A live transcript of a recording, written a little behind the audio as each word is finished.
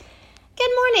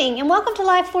morning and welcome to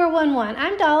Life 411.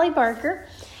 I'm Dolly Barker,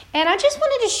 and I just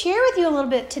wanted to share with you a little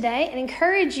bit today and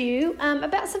encourage you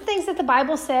about some things that the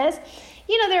Bible says.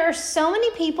 You know, there are so many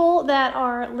people that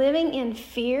are living in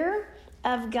fear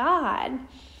of God,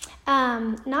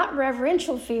 not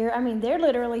reverential fear. I mean, they're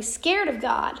literally scared of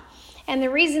God. And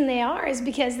the reason they are is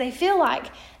because they feel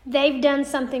like they've done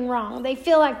something wrong. They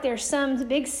feel like there's some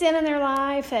big sin in their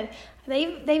life, and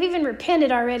they've even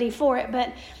repented already for it,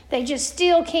 but they just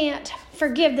still can't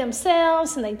forgive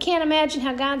themselves, and they can't imagine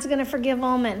how God's going to forgive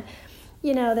them. And,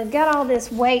 you know, they've got all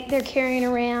this weight they're carrying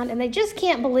around, and they just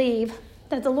can't believe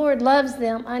that the Lord loves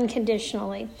them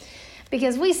unconditionally.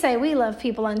 Because we say we love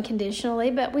people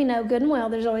unconditionally, but we know good and well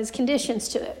there's always conditions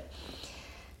to it.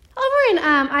 Over in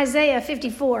Isaiah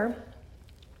 54,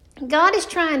 God is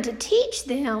trying to teach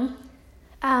them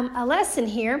a lesson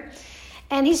here,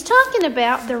 and he's talking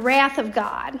about the wrath of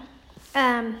God.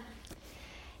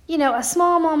 A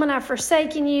small moment I've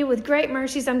forsaken you. With great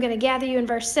mercies I'm going to gather you in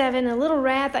verse 7. A little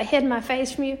wrath I hid my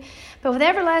face from you. But with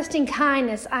everlasting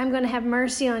kindness I'm going to have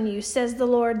mercy on you, says the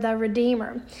Lord, the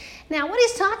Redeemer. Now what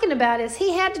he's talking about is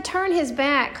he had to turn his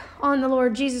back on the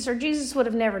Lord Jesus, or Jesus would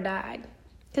have never died.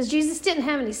 Because Jesus didn't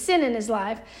have any sin in his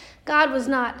life. God was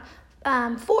not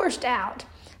forced out.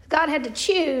 God had to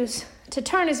choose to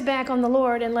turn his back on the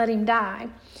Lord and let him die.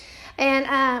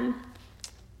 And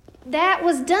that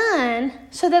was done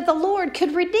so that the Lord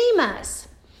could redeem us.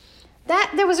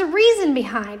 That there was a reason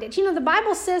behind it. You know, the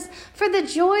Bible says, for the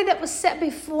joy that was set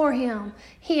before him,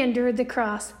 he endured the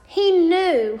cross. He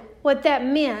knew what that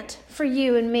meant for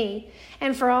you and me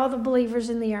and for all the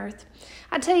believers in the earth.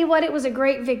 I tell you what, it was a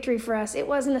great victory for us. It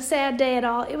wasn't a sad day at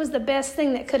all. It was the best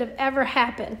thing that could have ever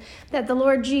happened, that the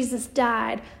Lord Jesus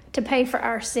died to pay for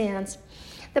our sins.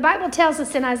 The Bible tells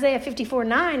us in Isaiah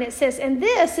 54:9, it says, and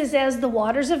this is as the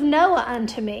waters of Noah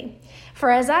unto me. For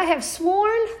as I have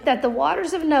sworn that the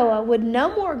waters of Noah would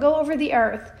no more go over the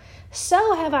earth,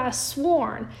 so have I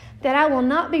sworn that I will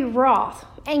not be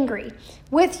angry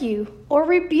with you or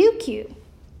rebuke you.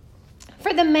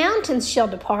 For the mountains shall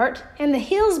depart, and the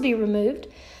hills be removed,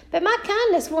 but my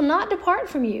kindness will not depart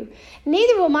from you,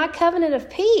 neither will my covenant of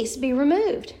peace be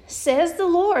removed, says the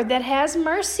Lord that has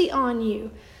mercy on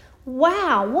you.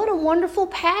 Wow, what a wonderful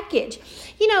package.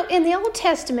 You know, in the Old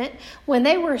Testament, when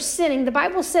they were sinning, the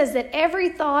Bible says that every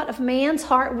thought of man's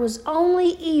heart was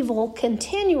only evil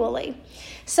continually.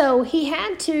 So he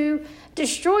had to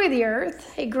destroy the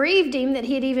earth. It grieved him that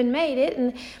he had even made it,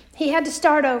 and he had to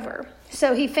start over.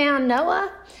 So he found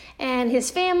Noah and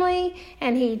his family,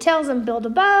 and he tells them, build a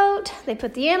boat. They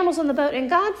put the animals on the boat, and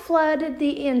God flooded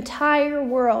the entire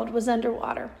world, was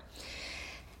underwater.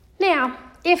 Now,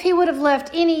 if he would have left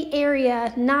any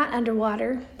area not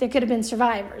underwater, there could have been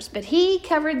survivors. But he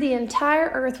covered the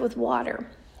entire earth with water.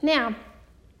 Now,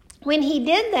 when he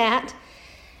did that,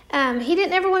 he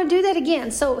didn't ever want to do that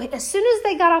again. So as soon as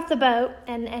they got off the boat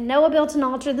and Noah built an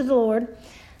altar to the Lord,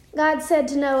 God said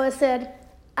to Noah,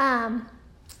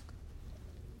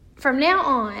 from now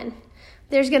on,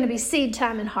 there's going to be seed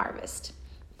time and harvest.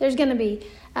 There's going to be,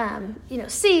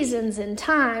 seasons and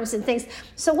times and things.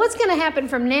 So what's going to happen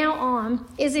from now on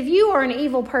is if you are an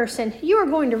evil person, you are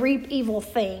going to reap evil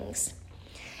things.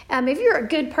 If you're a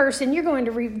good person, you're going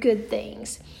to reap good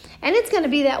things. And it's going to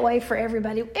be that way for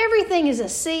everybody. Everything is a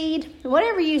seed.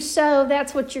 Whatever you sow,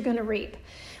 that's what you're going to reap.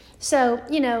 So,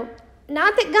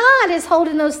 not that God is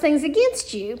holding those things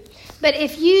against you, but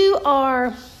if you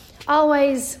are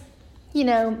always,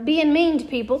 being mean to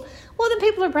people, well, then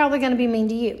people are probably going to be mean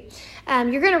to you.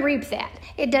 You're going to reap that.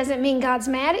 It doesn't mean God's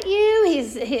mad at you.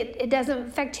 It doesn't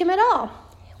affect him at all.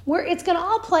 It's going to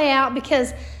all play out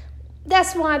because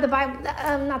that's why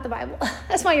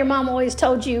that's why your mom always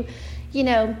told you,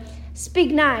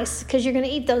 speak nice because you're going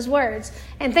to eat those words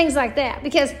and things like that.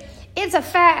 Because it's a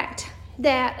fact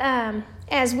that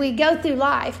as we go through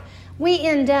life, we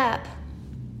end up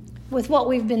with what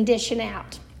we've been dishing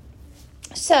out.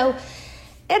 So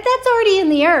that's already in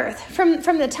the earth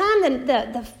from the time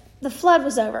the flood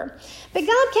was over. But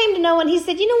God came to Noah and he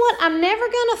said, you know what? I'm never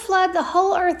going to flood the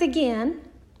whole earth again.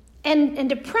 And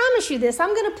to promise you this,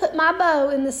 I'm going to put my bow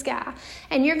in the sky.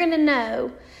 And you're going to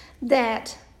know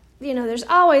that, there's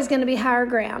always going to be higher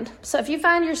ground. So if you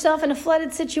find yourself in a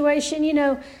flooded situation,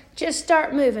 just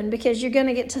start moving because you're going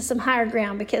to get to some higher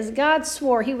ground because God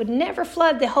swore he would never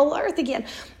flood the whole earth again.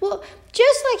 Well,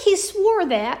 just like he swore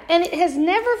that, and it has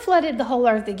never flooded the whole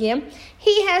earth again,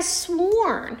 he has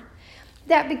sworn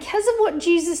that because of what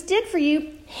Jesus did for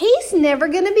you, he's never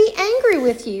going to be angry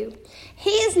with you. He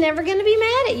is never going to be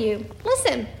mad at you.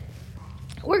 Listen,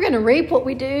 we're going to reap what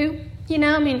we do.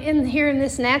 In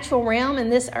this natural realm, in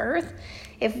this earth,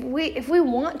 If we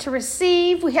want to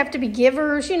receive, we have to be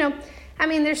givers.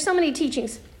 There's so many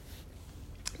teachings.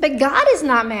 But God is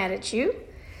not mad at you.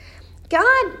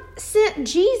 God sent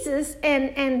Jesus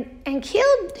and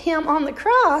killed him on the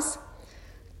cross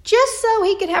just so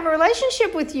he could have a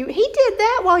relationship with you. He did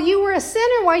that while you were a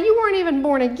sinner, while you weren't even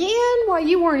born again, while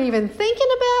you weren't even thinking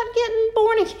about getting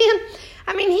born again.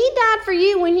 He died for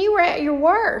you when you were at your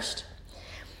worst.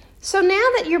 So now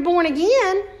that you're born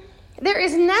again, there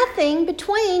is nothing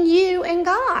between you and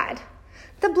God.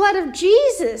 The blood of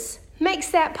Jesus makes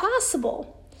that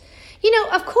possible.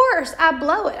 Of course, I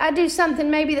blow it. I do something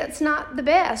maybe that's not the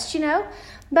best,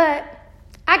 but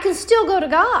I can still go to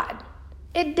God.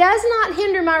 It does not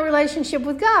hinder my relationship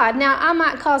with God. Now, I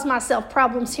might cause myself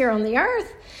problems here on the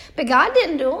earth, but God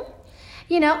didn't do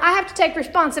them. I have to take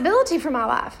responsibility for my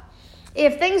life.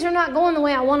 If things are not going the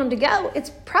way I want them to go,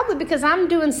 it's probably because I'm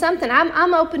doing something.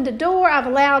 I'm opened a door. I've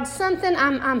allowed something.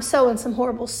 I'm sowing some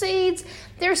horrible seeds.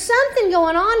 There's something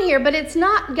going on here, but it's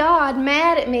not God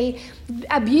mad at me,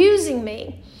 abusing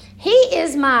me. He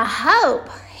is my hope.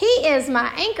 He is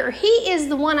my anchor. He is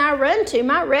the one I run to,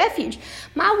 my refuge.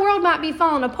 My world might be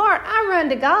falling apart. I run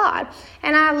to God,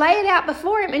 and I lay it out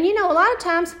before him. And a lot of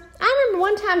times, I remember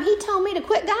one time he told me to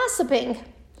quit gossiping.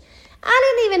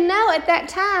 I didn't even know at that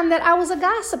time that I was a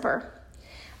gossiper.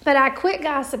 But I quit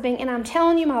gossiping, and I'm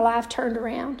telling you, my life turned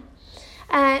around.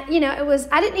 I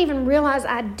didn't even realize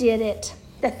I did it.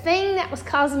 The thing that was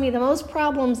causing me the most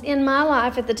problems in my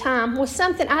life at the time was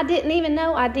something I didn't even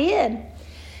know I did.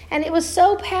 And it was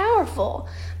so powerful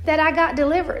that I got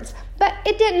deliverance. But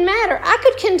it didn't matter. I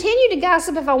could continue to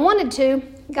gossip if I wanted to.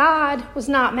 God was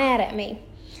not mad at me.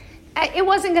 It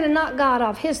wasn't going to knock God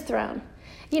off his throne.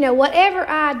 Whatever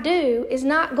I do is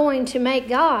not going to make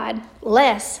God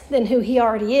less than who he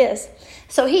already is.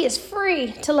 So he is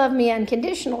free to love me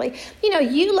unconditionally.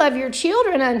 You love your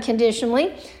children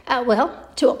unconditionally.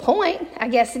 To a point, I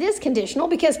guess it is conditional,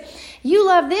 because you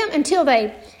love them until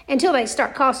they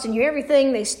start costing you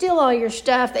everything. They steal all your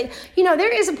stuff.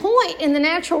 There is a point in the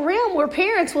natural realm where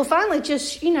parents will finally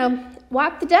just,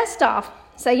 wipe the dust off.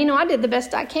 Say, I did the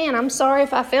best I can. I'm sorry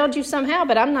if I failed you somehow,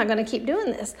 but I'm not going to keep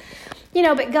doing this.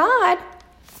 But God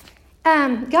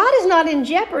is not in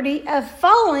jeopardy of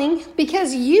falling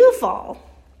because you fall.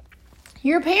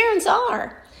 Your parents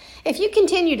are. If you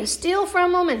continue to steal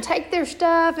from them and take their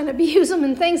stuff and abuse them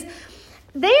and things,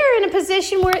 they're in a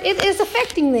position where it is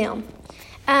affecting them.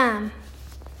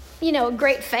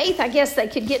 Great faith, I guess they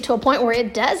could get to a point where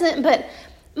it doesn't, but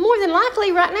more than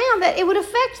likely right now that it would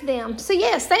affect them. So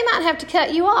yes, they might have to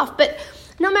cut you off, but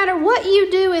no matter what you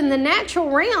do in the natural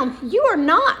realm, you are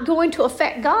not going to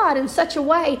affect God in such a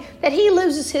way that he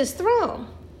loses his throne.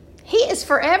 He is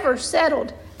forever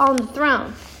settled on the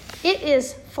throne. It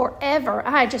is forever.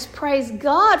 I just praise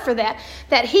God for that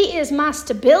he is my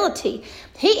stability.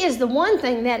 He is the one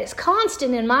thing that is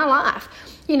constant in my life.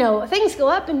 Things go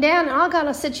up and down in all kind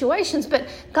of situations, but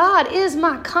God is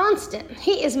my constant.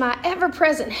 He is my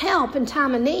ever-present help in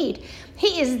time of need.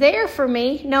 He is there for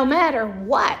me no matter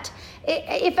what.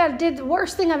 If I did the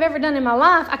worst thing I've ever done in my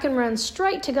life, I can run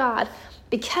straight to God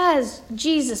because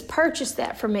Jesus purchased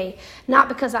that for me. Not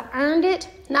because I earned it,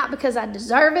 not because I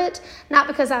deserve it, not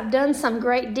because I've done some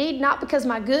great deed, not because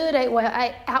my good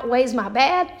outweighs my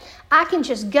bad. I can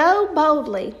just go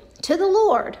boldly to the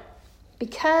Lord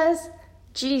because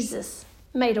Jesus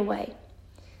made a way.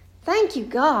 Thank you,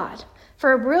 God,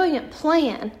 for a brilliant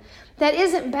plan that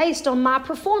isn't based on my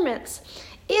performance.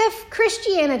 If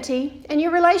Christianity and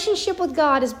your relationship with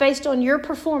God is based on your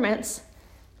performance,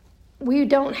 we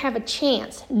don't have a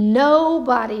chance.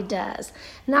 Nobody does.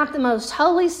 Not the most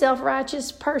holy,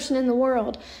 self-righteous person in the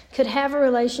world could have a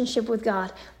relationship with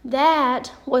God.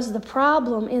 That was the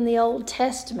problem in the Old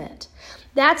Testament.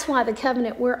 That's why the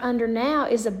covenant we're under now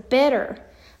is a better,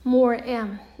 more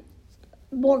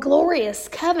glorious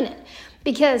covenant,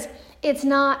 because it's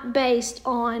not based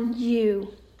on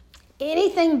you.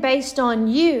 Anything based on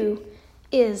you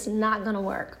is not going to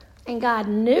work. And God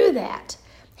knew that.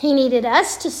 He needed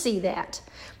us to see that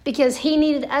because he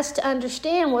needed us to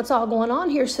understand what's all going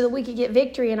on here so that we could get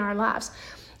victory in our lives.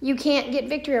 You can't get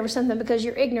victory over something because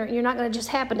you're ignorant. You're not going to just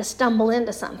happen to stumble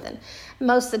into something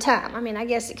most of the time. I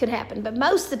guess it could happen, but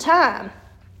most of the time,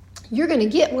 you're going to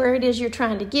get where it is you're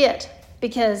trying to get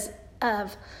because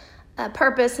of a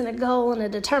purpose and a goal and a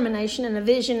determination and a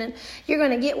vision, and you're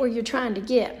going to get where you're trying to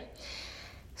get.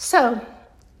 So,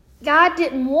 God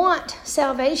didn't want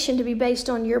salvation to be based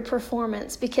on your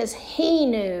performance because he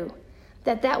knew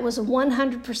that that was a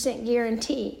 100%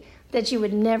 guarantee that you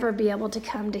would never be able to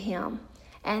come to him.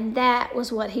 And that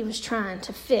was what he was trying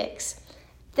to fix.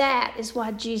 That is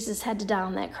why Jesus had to die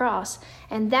on that cross.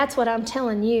 And that's what I'm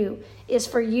telling you is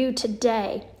for you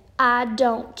today. I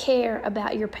don't care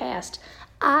about your past.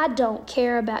 I don't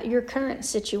care about your current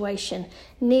situation.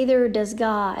 Neither does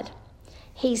God.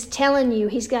 He's telling you,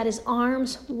 he's got his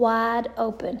arms wide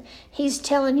open. He's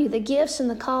telling you the gifts and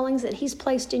the callings that he's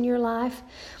placed in your life,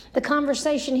 the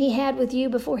conversation he had with you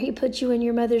before he put you in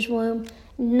your mother's womb,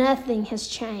 nothing has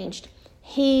changed.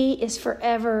 He is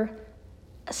forever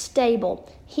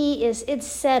stable. It's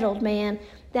settled, man.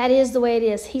 That is the way it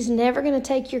is. He's never going to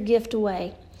take your gift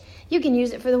away. You can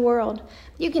use it for the world.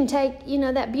 You can take,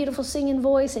 that beautiful singing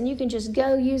voice and you can just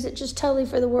go use it just totally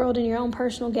for the world in your own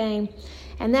personal game.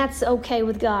 And that's okay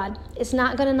with God. It's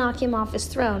not going to knock him off his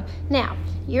throne. Now,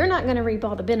 you're not going to reap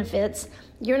all the benefits.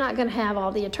 You're not going to have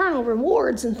all the eternal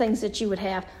rewards and things that you would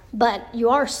have. But you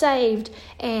are saved,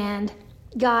 and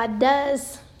God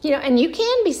does, and you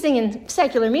can be singing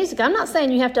secular music. I'm not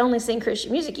saying you have to only sing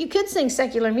Christian music. You could sing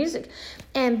secular music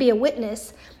and be a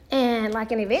witness and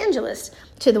like an evangelist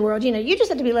to the world. You just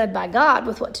have to be led by God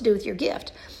with what to do with your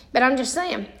gift. But I'm just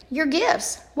saying, your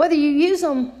gifts, whether you use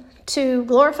them to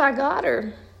glorify God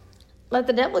or let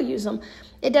the devil use them,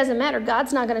 it doesn't matter.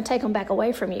 God's not going to take them back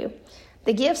away from you.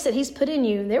 The gifts that he's put in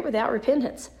you, they're without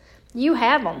repentance. You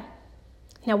have them.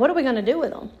 Now, what are we going to do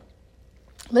with them?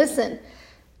 Listen,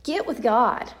 get with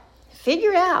God.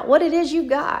 Figure out what it is you've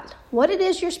got, what it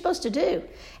is you're supposed to do,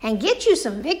 and get you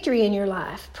some victory in your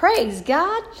life. Praise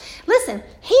God. Listen,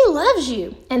 he loves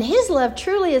you, and his love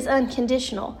truly is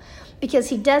unconditional because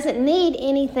he doesn't need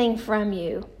anything from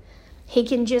you. He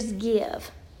can just give.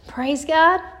 Praise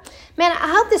God. Man,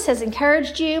 I hope this has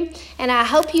encouraged you, and I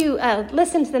hope you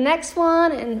listen to the next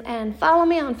one and follow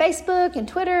me on Facebook and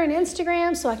Twitter and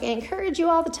Instagram so I can encourage you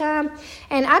all the time.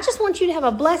 And I just want you to have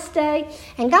a blessed day,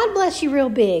 and God bless you real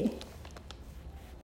big.